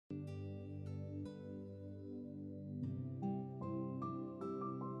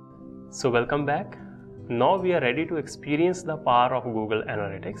So welcome back. Now we are ready to experience the power of Google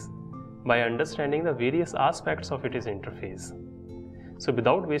Analytics by understanding the various aspects of its interface. So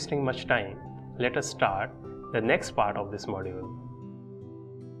without wasting much time, let us start the next part of this module.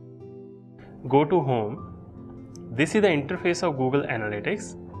 Go to Home. This is the interface of Google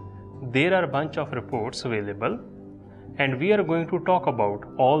Analytics. There are a bunch of reports available and we are going to talk about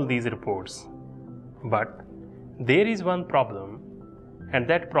all these reports. But there is one problem, and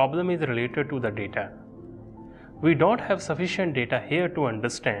that problem is related to the data. We don't have sufficient data here to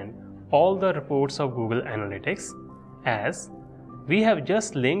understand all the reports of Google Analytics, as we have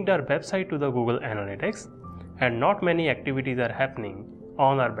just linked our website to the Google Analytics and not many activities are happening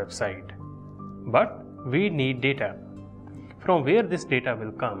on our website. But we need data. From where this data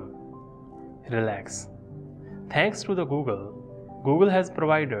will come? Relax. Thanks to the Google has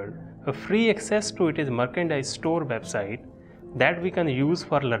provided a free access to its merchandise store website that we can use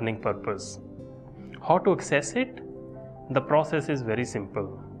for learning purpose. How to access it? The process is very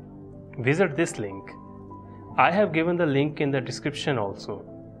simple. Visit this link. I have given the link in the description also.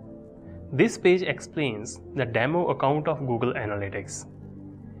 This page explains the demo account of Google Analytics.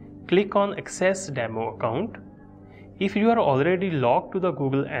 Click on Access Demo Account. If you are already logged to the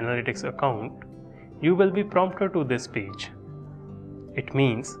Google Analytics account, you will be prompted to this page. It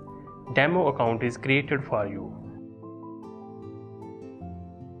means demo account is created for you.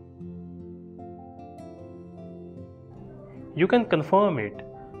 You can confirm it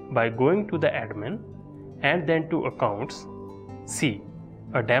by going to the admin and then to accounts. See,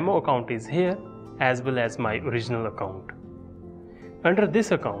 a demo account is here as well as my original account. Under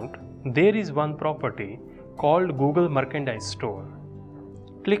this account, there is one property called Google Merchandise Store.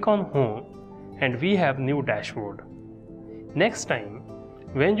 Click on Home and we have new dashboard. Next time,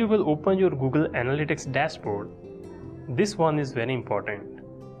 when you will open your Google Analytics dashboard, this one is very important.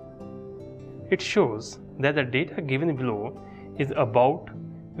 It shows that the data given below is about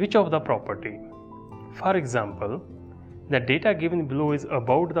which of the property. For example, the data given below is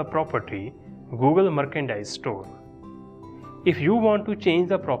about the property Google Merchandise Store. If you want to change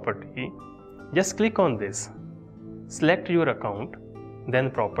the property, just click on this. Select your account, then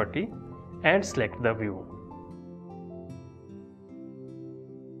property, and select the view.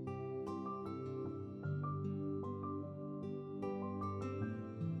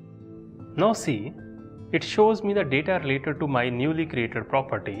 Now see, it shows me the data related to my newly created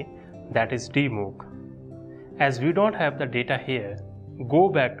property, that is DMOOC. As we don't have the data here, go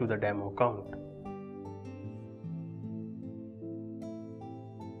back to the demo account.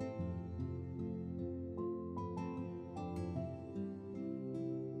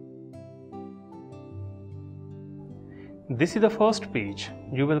 This is the first page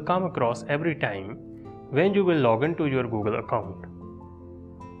you will come across every time when you will log into your Google account.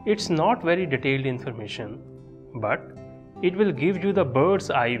 It's not very detailed information, but it will give you the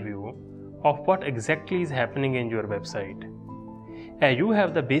bird's eye view of what exactly is happening in your website. And you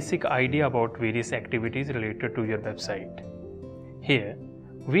have the basic idea about various activities related to your website. Here,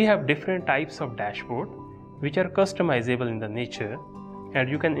 we have different types of dashboard which are customizable in the nature, and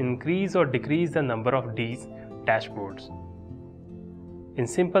you can increase or decrease the number of these dashboards. In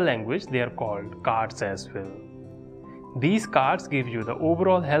simple language, they are called cards as well. These cards give you the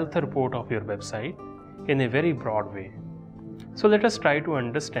overall health report of your website in a very broad way. So let us try to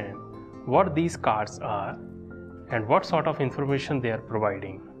understand what these cards are and what sort of information they are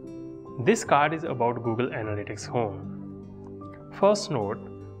providing. This card is about Google Analytics Home. First note,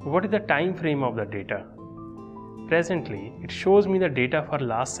 what is the time frame of the data? Presently, it shows me the data for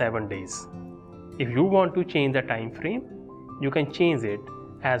last 7 days. If you want to change the time frame, you can change it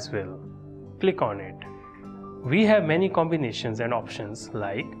as well. Click on it. We have many combinations and options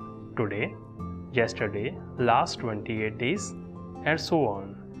like today, yesterday, last 28 days, and so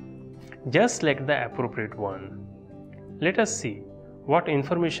on. Just select the appropriate one. Let us see what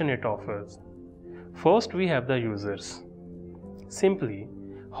information it offers. First, we have the users. Simply,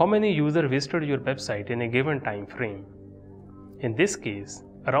 how many users visited your website in a given time frame. In this case,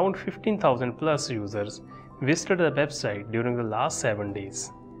 around 15,000 plus users visited the website during the last 7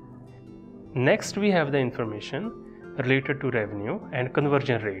 days. Next, we have the information related to revenue and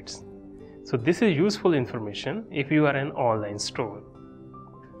conversion rates. So this is useful information if you are an online store.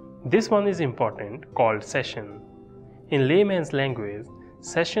 This one is important, called session. In layman's language,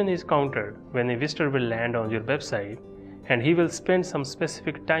 session is counted when a visitor will land on your website and he will spend some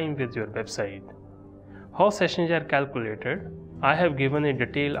specific time with your website. How sessions are calculated, I have given a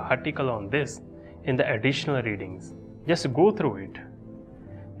detailed article on this in the additional readings. Just go through it.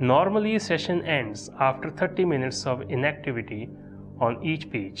 Normally, a session ends after 30 minutes of inactivity on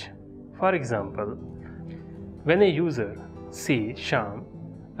each page. For example, when a user, say Sham,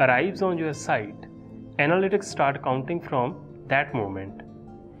 arrives on your site, analytics start counting from that moment.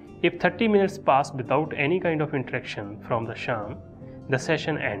 If 30 minutes pass without any kind of interaction from the Sham, the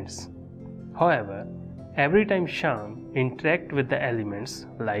session ends. However, every time Sham interacts with the elements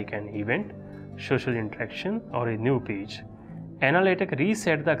like an event, social interaction, or a new page, Analytics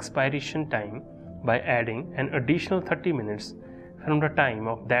reset the expiration time by adding an additional 30 minutes from the time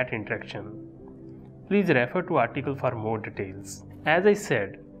of that interaction. Please refer to article for more details. As I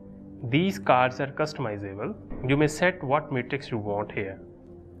said, these cards are customizable. You may set what metrics you want here.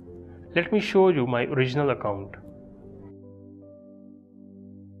 Let me show you my original account.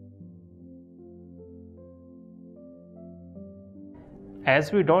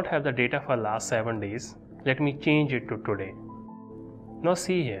 As we don't have the data for last 7 days, let me change it to today. Now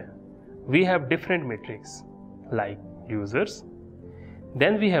see here, we have different metrics like users.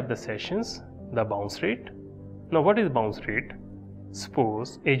 Then we have the sessions, the bounce rate. Now what is bounce rate?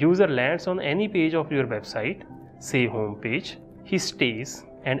 Suppose a user lands on any page of your website, say home page. He stays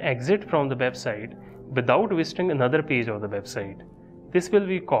and exits from the website without visiting another page of the website. This will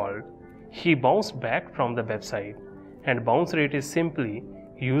be called he bounced back from the website, and bounce rate is simply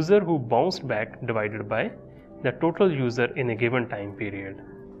user who bounced back divided by the total user in a given time period.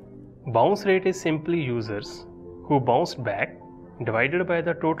 Bounce rate is simply users who bounced back divided by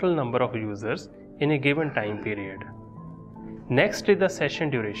the total number of users in a given time period. Next is the session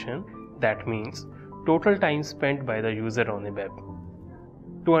duration, that means total time spent by the user on a web.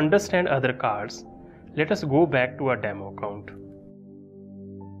 To understand other cards, let us go back to our demo account.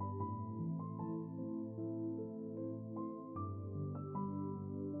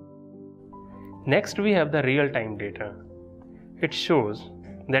 Next we have the real-time data. It shows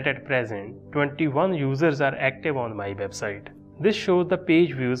that at present 21 users are active on my website. This shows the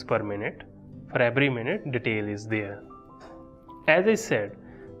page views per minute. For every minute, detail is there. As I said,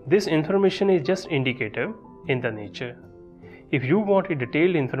 this information is just indicative in the nature. If you want a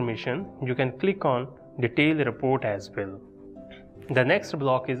detailed information, you can click on Detailed Report as well. The next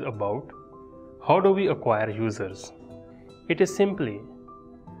block is about how do we acquire users. It is simply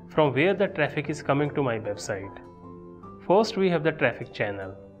from where the traffic is coming to my website. First we have the traffic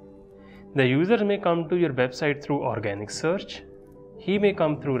channel. The user may come to your website through organic search. He may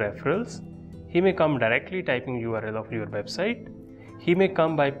come through referrals. He may come directly typing URL of your website. He may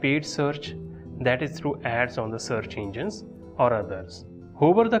come by paid search, that is through ads on the search engines or others.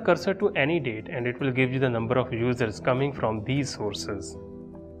 Hover the cursor to any date and it will give you the number of users coming from these sources.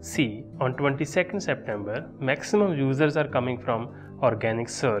 See, on 22nd September, maximum users are coming from organic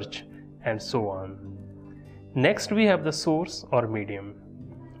search and so on. Next we have the source or medium.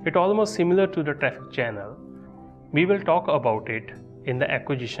 It almost similar to the traffic channel. We will talk about it in the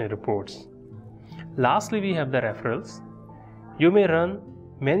acquisition reports. Lastly we have the referrals. You may run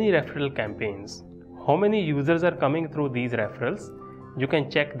many referral campaigns. How many users are coming through these referrals? You can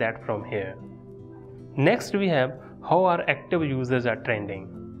check that from here. Next we have how our active users are trending.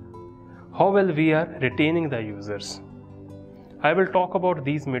 How well we are retaining the users. I will talk about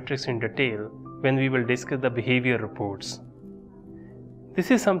these metrics in detail when we will discuss the behavior reports.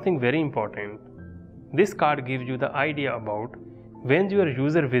 This is something very important. This card gives you the idea about when your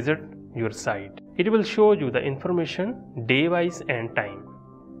user visits your site. It will show you the information day-wise and time.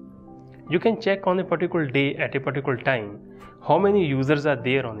 You can check on a particular day at a particular time how many users are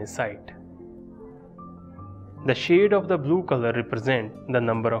there on a site. The shade of the blue color represents the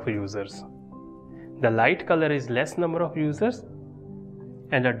number of users. The light color is less number of users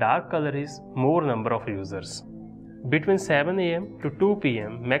and the dark color is more number of users. Between 7 AM to 2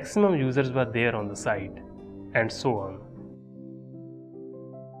 PM, maximum users were there on the site, and so on.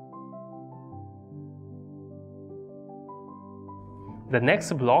 The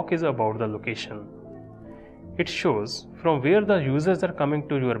next block is about the location. It shows from where the users are coming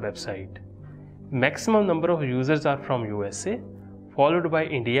to your website. Maximum number of users are from USA, followed by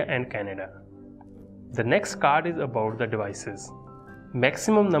India and Canada. The next card is about the devices.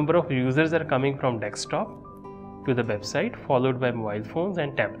 Maximum number of users are coming from desktop to the website, followed by mobile phones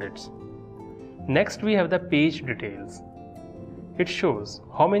and tablets. Next we have the page details. It shows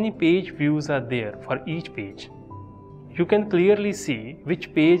how many page views are there for each page. You can clearly see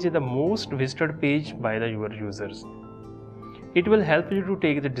which page is the most visited page by your users. It will help you to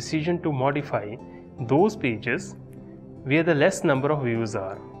take the decision to modify those pages where the less number of views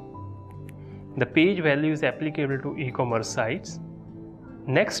are. The page value is applicable to e-commerce sites.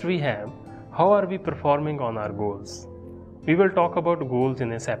 Next we have how are we performing on our goals. We will talk about goals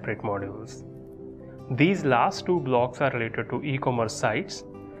in a separate modules. These last two blocks are related to e-commerce sites.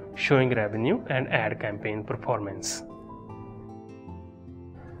 showing revenue and ad campaign performance.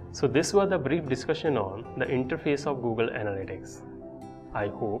 So this was the brief discussion on the interface of Google Analytics. I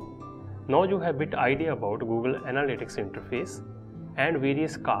hope now you have a bit idea about Google Analytics interface and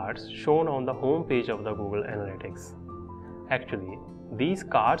various cards shown on the home page of the Google Analytics. Actually, these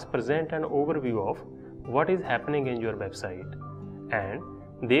cards present an overview of what is happening in your website, and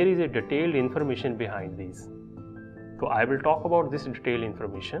there is a detailed information behind these. So I will talk about this detailed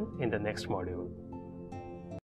information in the next module.